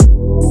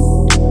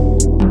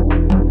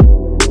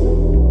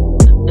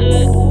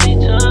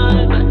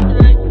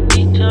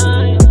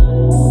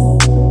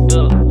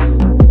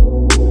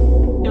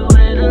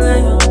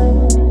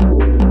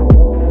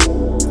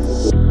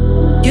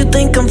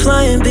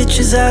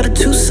out of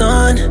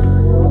Tucson.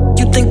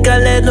 You think I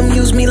let them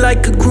use me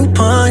like a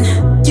Groupon?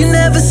 You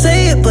never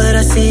say it, but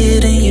I see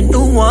it in your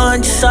new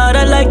one. Just thought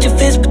I liked your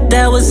face, but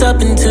that was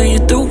up until you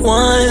threw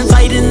one.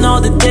 Fighting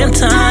all the damn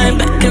time,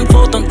 back and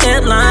forth on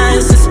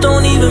deadlines. This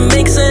don't even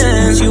make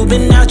sense, you've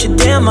been out your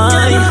damn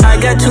mind.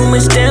 I got too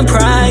much damn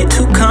pride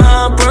to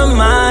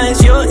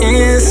compromise. You're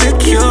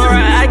insecure,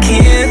 I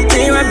can't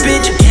think right,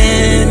 bitch.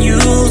 Can you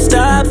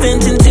stop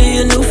venting to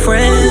your new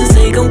friends?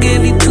 They gon'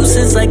 give you 2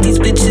 cents like these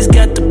bitches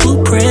got the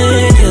blueprint,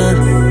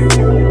 yeah.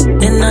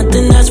 And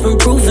nothing that's been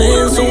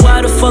proven, so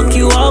why the fuck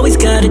you always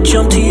gotta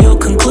jump to your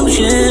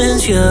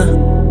conclusions, yeah.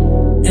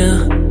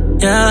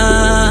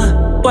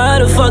 Why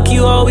the fuck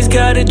you always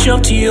gotta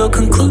jump to your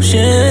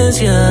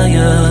conclusions,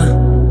 yeah.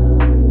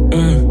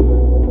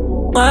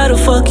 Why the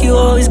fuck you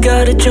always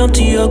gotta jump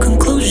to your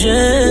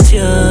conclusions,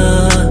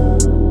 yeah.